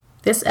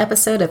This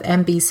episode of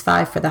MB's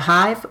 5 for the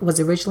Hive was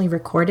originally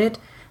recorded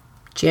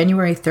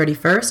January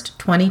 31st,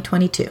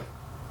 2022.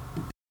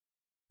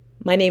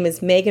 My name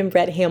is Megan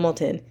Brett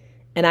Hamilton,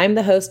 and I'm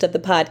the host of the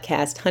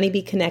podcast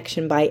Honeybee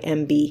Connection by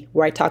MB,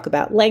 where I talk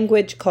about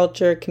language,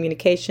 culture,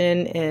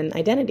 communication, and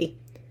identity.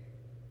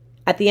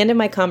 At the end of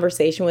my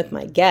conversation with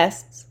my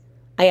guests,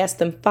 I ask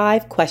them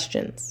 5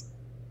 questions.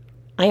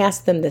 I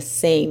ask them the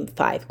same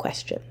 5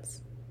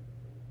 questions.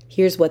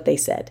 Here's what they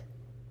said.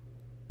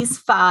 These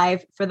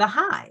 5 for the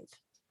Hive.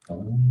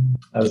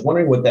 I was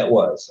wondering what that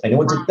was. I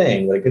know it's a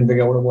thing, but I couldn't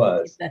figure out what it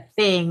was. It's a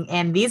thing,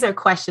 and these are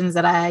questions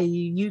that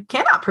you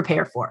cannot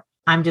prepare for.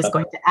 I'm just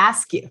going to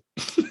ask you.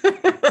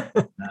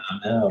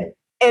 No.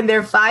 And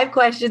they're 5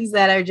 questions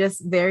that are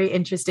just very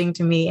interesting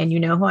to me, and you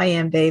know who I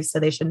am, Dave, so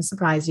they shouldn't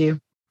surprise you.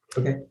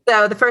 Okay.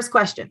 So the first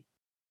question: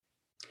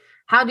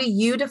 how do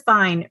you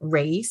define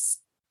race,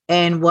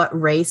 and what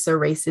race or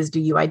races do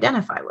you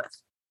identify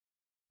with?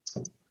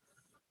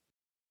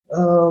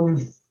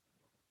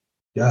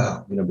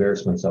 I'm going to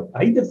embarrass myself.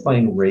 I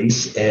define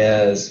race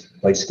as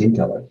my skin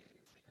color.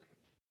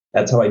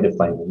 That's how I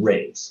define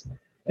race.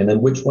 And then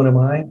which one am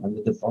I? I'm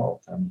the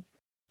default. I'm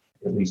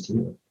at least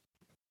here.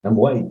 I'm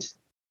white.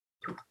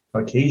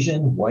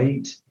 Caucasian,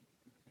 white.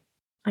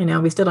 I know,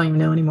 we still don't even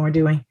know anymore,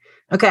 do we?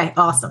 Okay,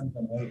 awesome. Sometimes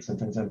I'm white,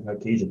 sometimes I'm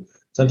Caucasian.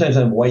 Sometimes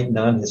I'm white,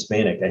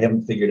 non-Hispanic. I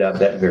haven't figured out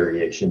that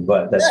variation,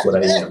 but that's what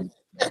I am.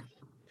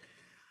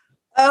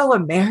 Oh,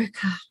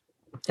 America.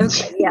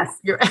 Okay, yes,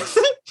 you're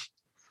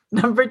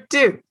Number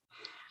 2,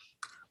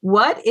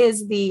 what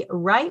is the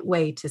right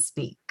way to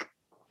speak?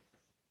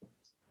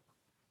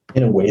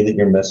 In a way that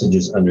your message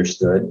is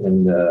understood.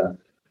 And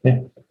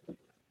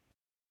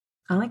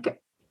I like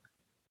it.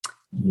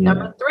 Yeah.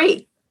 Number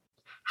 3,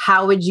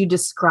 how would you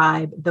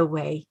describe the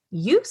way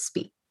you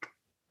speak?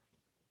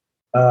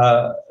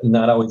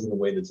 Not always in a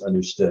way that's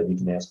understood. You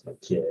can ask my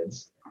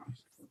kids.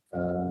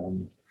 I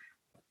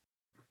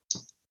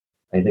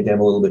think I'm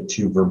a little bit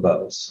too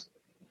verbose.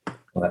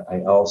 But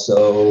I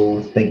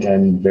also think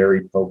I'm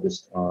very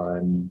focused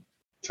on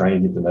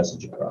trying to get the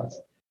message across.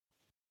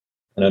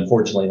 And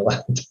unfortunately, a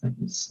lot of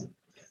times,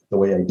 the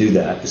way I do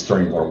that is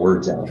throwing more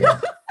words out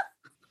there.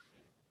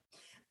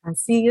 I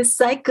see a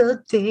psycho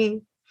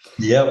thing.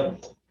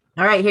 Yep.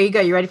 All right, here you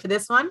go. You ready for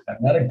this one? I'm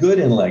not a good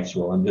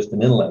intellectual. I'm just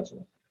an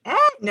intellectual.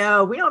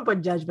 No, we don't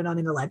put judgment on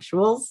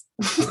intellectuals.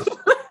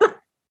 All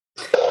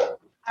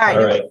right.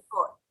 All right.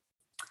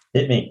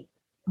 Hit me.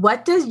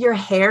 What does your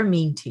hair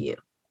mean to you?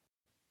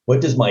 What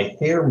does my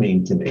hair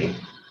mean to me?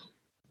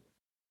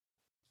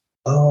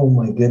 Oh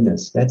my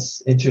goodness,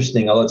 that's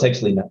interesting. Although it's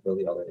actually not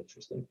really all that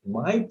interesting.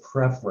 My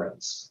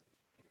preference,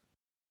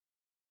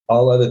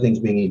 all other things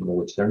being equal,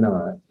 which they're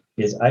not,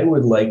 is I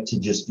would like to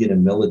just get a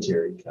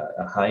military cut,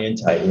 a high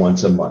and tight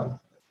once a month.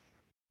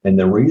 And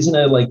the reason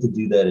I like to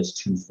do that is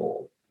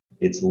twofold.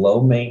 It's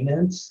low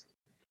maintenance.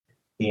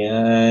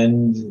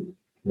 And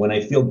when I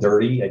feel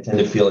dirty, I tend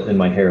to feel it in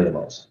my hair the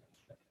most.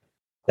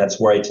 That's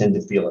where I tend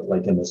to feel it,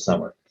 like in the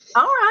summer.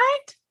 All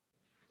right.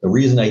 The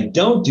reason I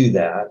don't do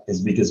that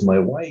is because my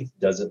wife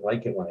doesn't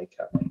like it when I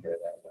cut my hair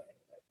that way.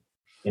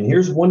 And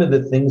here's one of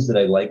the things that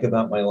I like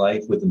about my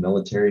life with the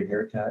military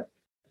haircut.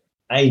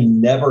 I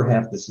never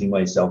have to see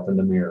myself in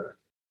the mirror.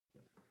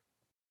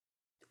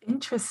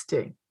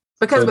 Interesting.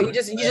 Because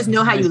you just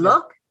know how you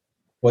look?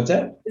 What's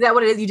that? Is that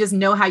what it is? You just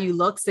know how you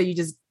look, so you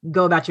just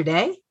go about your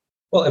day?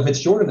 Well, if it's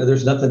short enough,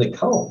 there's nothing to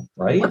comb,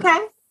 right?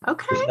 Okay.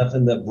 There's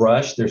nothing to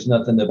brush. There's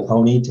nothing to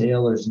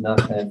ponytail. There's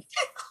nothing.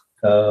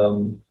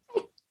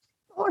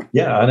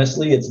 Yeah,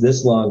 honestly, it's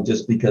this long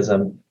just because I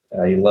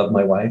love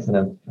my wife and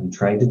I'm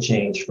trying to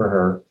change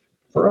for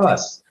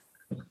us.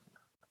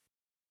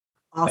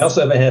 Awesome. I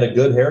also haven't had a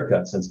good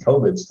haircut since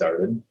COVID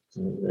started.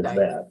 So there's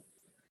that.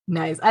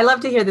 Nice. I love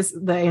to hear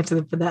the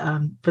answer for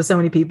that for so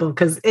many people,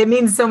 because it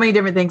means so many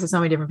different things to so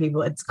many different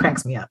people. It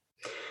cracks me up.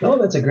 No,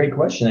 that's a great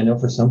question. I know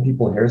for some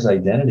people, hair's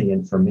identity,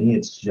 and for me,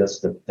 it's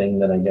just a thing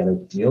that I got to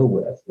deal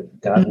with. If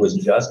God was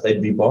just,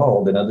 I'd be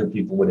bald, and other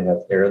people would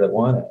have hair that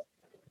want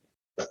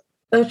it.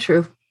 So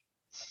true.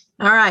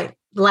 All right,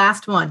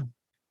 last one.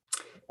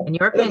 In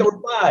your opinion,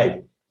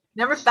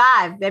 Number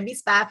 5. That'd be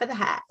 5 for the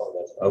hat.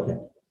 Okay.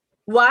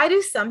 Why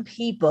do some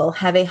people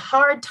have a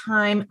hard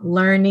time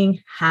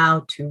learning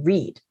how to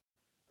read?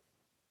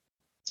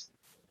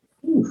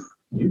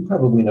 You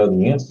probably know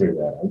the answer to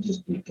that. I'll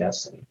just be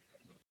guessing.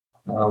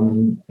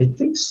 I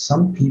think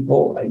some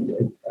people, I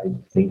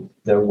think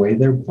the way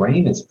their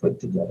brain is put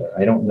together.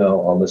 I don't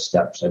know all the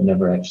steps. I've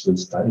never actually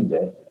studied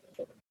it.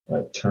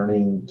 But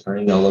turning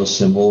all those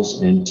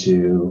symbols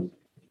into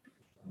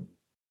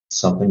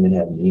something that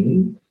have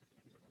meaning,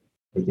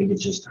 I think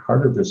it's just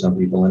harder for some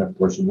people. And of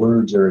course,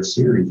 words are a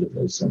series of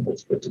those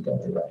symbols put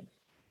together, right?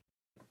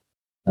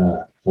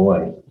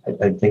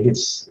 I think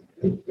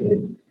I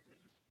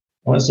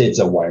want to say it's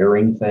a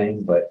wiring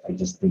thing, but I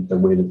just think the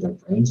way that their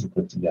brains are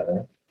put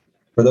together.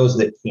 For those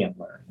that can't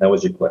learn, that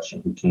was your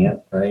question. Who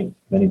can't, right?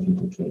 Many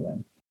people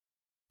can,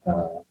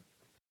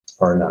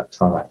 are not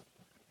taught.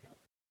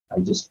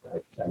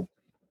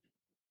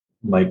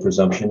 My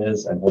presumption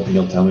is, I'm hoping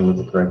you'll tell me what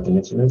the correct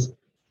answer is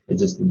It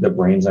just, the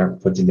brains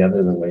aren't put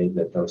together the way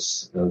that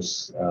those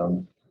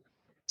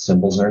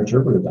symbols are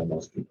interpreted by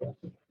most people.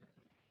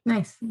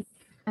 Nice.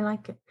 I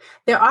like it.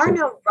 There are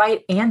no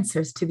right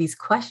answers to these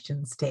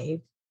questions,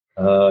 Dave.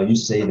 You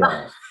say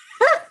that.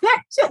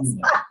 Just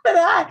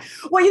that.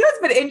 Well, you know,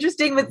 it's been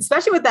interesting,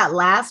 especially with that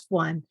last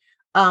one.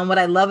 What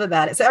I love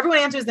about it. So everyone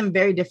answers them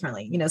very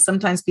differently. You know,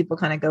 sometimes people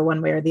kind of go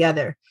one way or the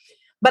other.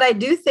 But I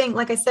do think,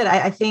 like I said,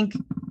 I think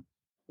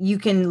you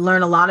can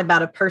learn a lot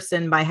about a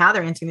person by how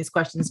they're answering these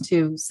questions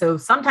too. So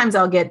sometimes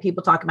I'll get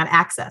people talking about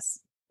access,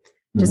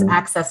 just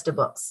access to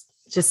books.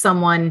 Just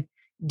someone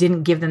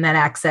didn't give them that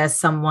access.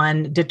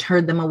 Someone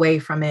deterred them away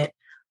from it.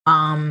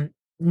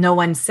 No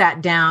one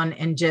sat down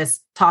and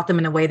just taught them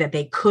in a way that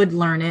they could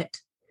learn it.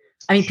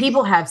 I mean,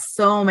 people have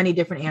so many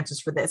different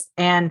answers for this.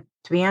 And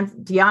to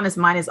be honest,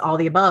 mine is all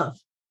the above,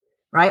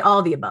 right?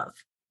 All the above.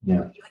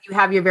 Yeah. You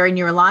have your very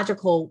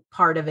neurological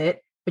part of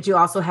it, but you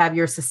also have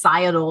your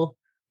societal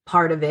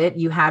part of it.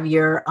 You have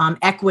your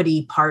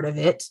equity part of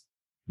it.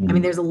 I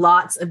mean, there's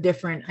lots of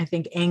different, I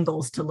think,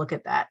 angles to look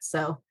at that.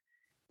 So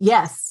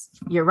yes,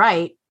 you're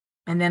right.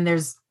 And then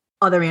there's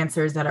other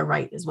answers that are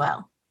right as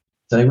well.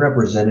 So I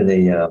represented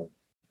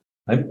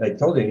I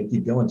told you to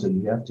keep going so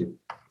you have to.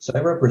 So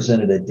I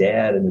represented a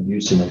dad in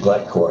abuse and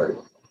neglect court,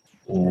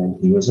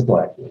 and he was a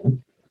black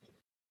man.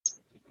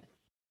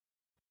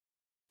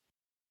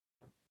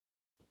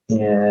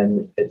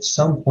 And at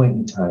some point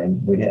in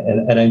time, we had,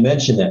 and I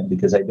mention that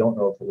because I don't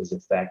know if it was a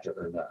factor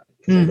or not,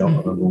 because I don't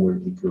remember where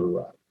he grew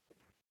up.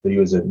 But he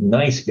was a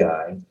nice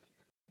guy.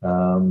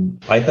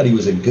 I thought he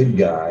was a good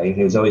guy.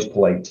 He was always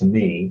polite to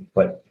me,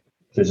 but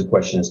there's a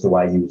question as to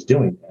why he was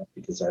doing that,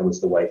 because I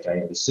was the white guy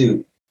in the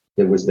suit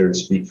that was there to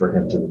speak for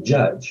him to the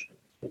judge.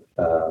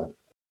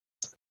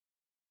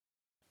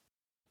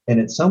 And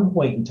at some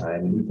point in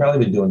time, and we've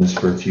probably been doing this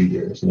for a few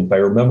years, and if I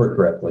remember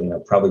correctly, and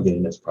I'm probably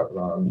getting this part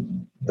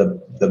wrong,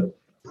 the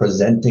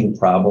presenting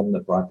problem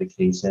that brought the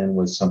case in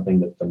was something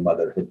that the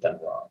mother had done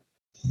wrong.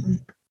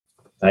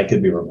 I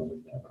could be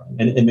remembering that wrong.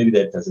 And maybe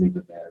that doesn't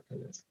even matter for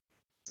this.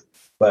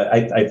 But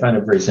I find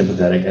him very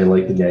sympathetic. I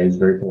like the guy. He's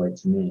very polite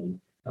to me,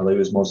 although he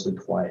was mostly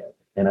quiet.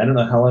 And I don't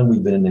know how long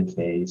we've been in the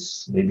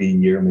case, maybe a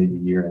year, maybe a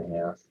year and a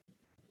half,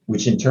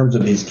 which in terms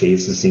of these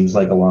cases seems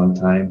like a long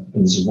time.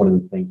 And this is one of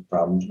the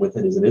problems with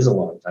it, is it is a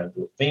long time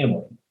for a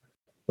family.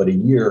 But a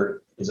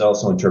year is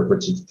also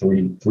interpreted as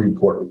three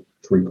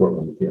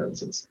courtroom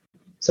appearances.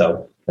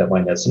 So that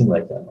might not seem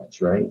like that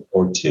much, right?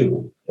 Or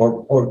two,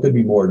 or it could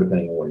be more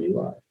depending on where you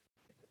are.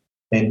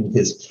 And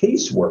his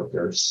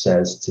caseworker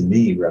says to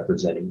me,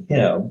 representing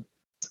him,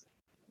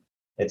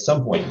 at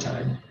some point in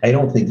time, I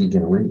don't think he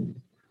can read.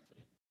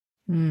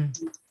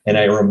 And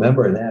I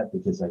remember that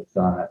because I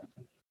thought,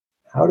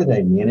 how did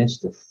I manage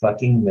to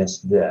fucking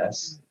miss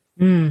this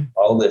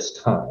all this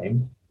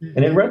time?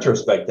 And in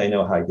retrospect, I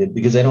know how I did,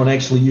 because I don't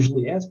actually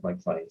usually ask my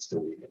clients to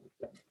read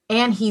anything.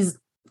 And he's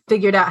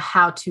figured out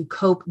how to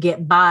cope,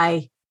 get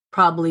by,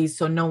 probably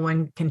so no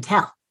one can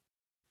tell.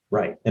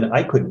 Right. And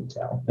I couldn't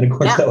tell. And of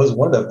course, that was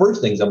one of the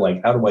first things. I'm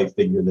like, how do I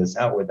figure this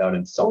out without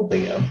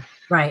insulting him?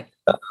 Right.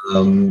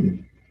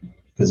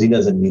 Because he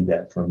doesn't need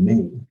that from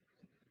me.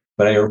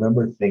 But I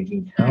remember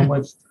thinking, how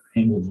much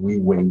time have we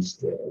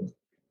wasted?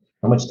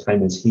 How much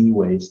time has he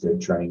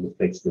wasted trying to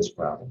fix this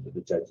problem to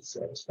the judge's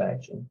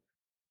satisfaction?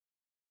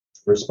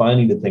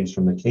 Responding to things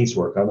from the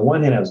caseworker. On the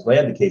one hand, I was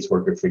glad the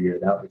caseworker figured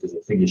it out, because I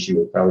figured she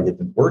would probably have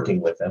been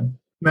working with him.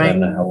 Right. I don't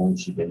know how long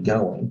she'd been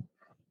going.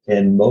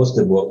 And most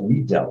of what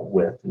we dealt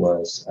with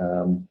was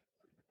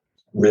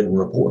written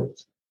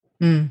reports.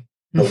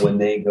 But when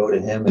they go to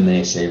him and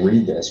they say,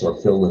 read this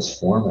or fill this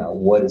form out,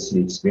 what is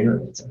he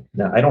experiencing?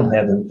 Now, I don't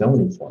have him fill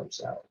any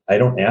forms out. I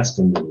don't ask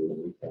him to read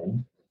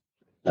anything.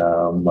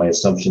 My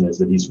assumption is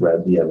that he's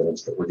read the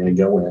evidence that we're going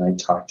to go in. I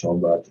talk to him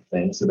about the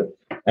things, so that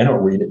I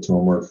don't read it to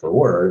him word for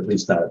word, at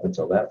least not up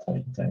until that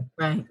point in time.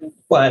 Right.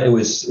 But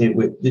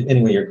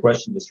anyway, your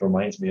question just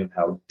reminds me of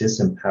how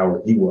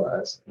disempowered he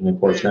was. And of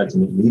course, not to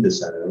make me the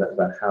center,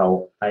 but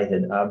how I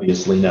had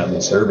obviously not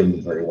been serving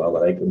him very well,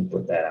 but I couldn't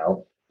put that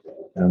out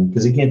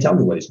because he can't tell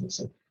me what he's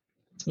missing.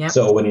 Yep.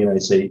 So when I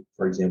say,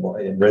 for example,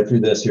 I read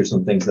through this, here's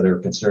some things that are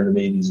a concern to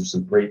me. These are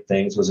some great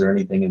things. Was there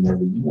anything in there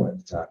that you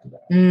wanted to talk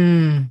about?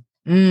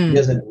 He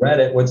hasn't read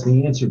it. What's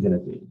the answer going to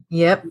be?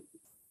 Yep.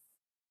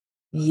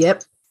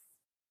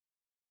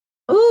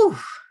 Ooh.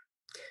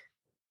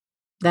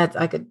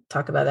 I could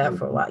talk about that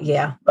for a while.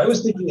 Yeah. I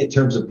was thinking in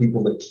terms of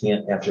people that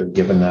can't after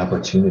given an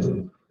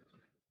opportunity.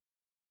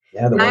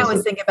 Yeah. I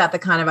always think about the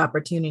kind of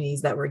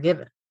opportunities that were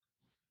given.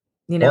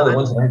 The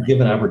ones that aren't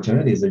given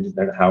opportunities,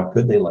 how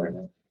could they learn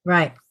it?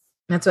 Right.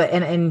 That's what,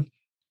 and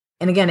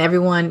again,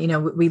 everyone,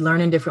 we learn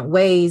in different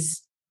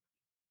ways.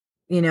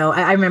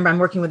 I remember I'm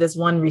working with this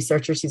one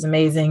researcher. She's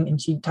amazing.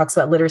 And she talks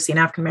about literacy and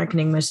African-American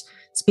English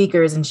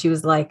speakers. And she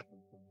was like,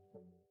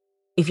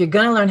 if you're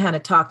going to learn how to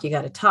talk, you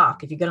got to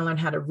talk. If you're going to learn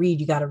how to read,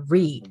 you got to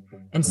read.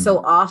 And so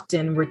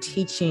often we're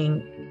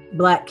teaching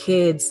Black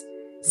kids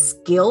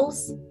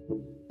skills,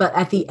 but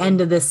at the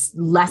end of this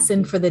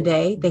lesson for the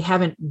day, they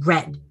haven't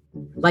read.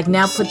 Like,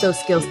 now put those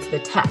skills to the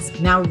test.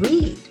 Now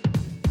read.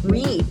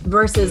 read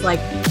versus like,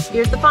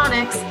 here's the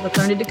phonics, let's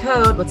learn to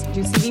decode, let's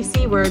do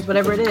CVC words,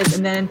 whatever it is.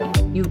 And then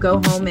you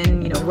go home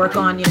and, work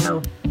on,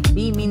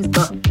 B means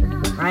book,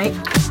 right?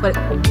 But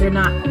they're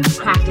not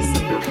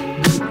practicing.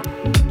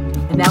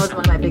 And that was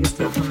one of my biggest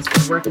take homes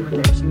from working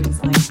with her. She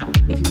was like,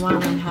 if you want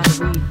to learn how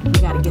to read, you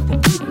got to get them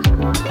reading.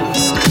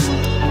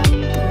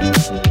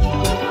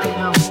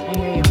 No, I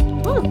hear you.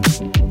 Woo.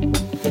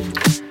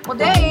 Well,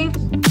 Dave,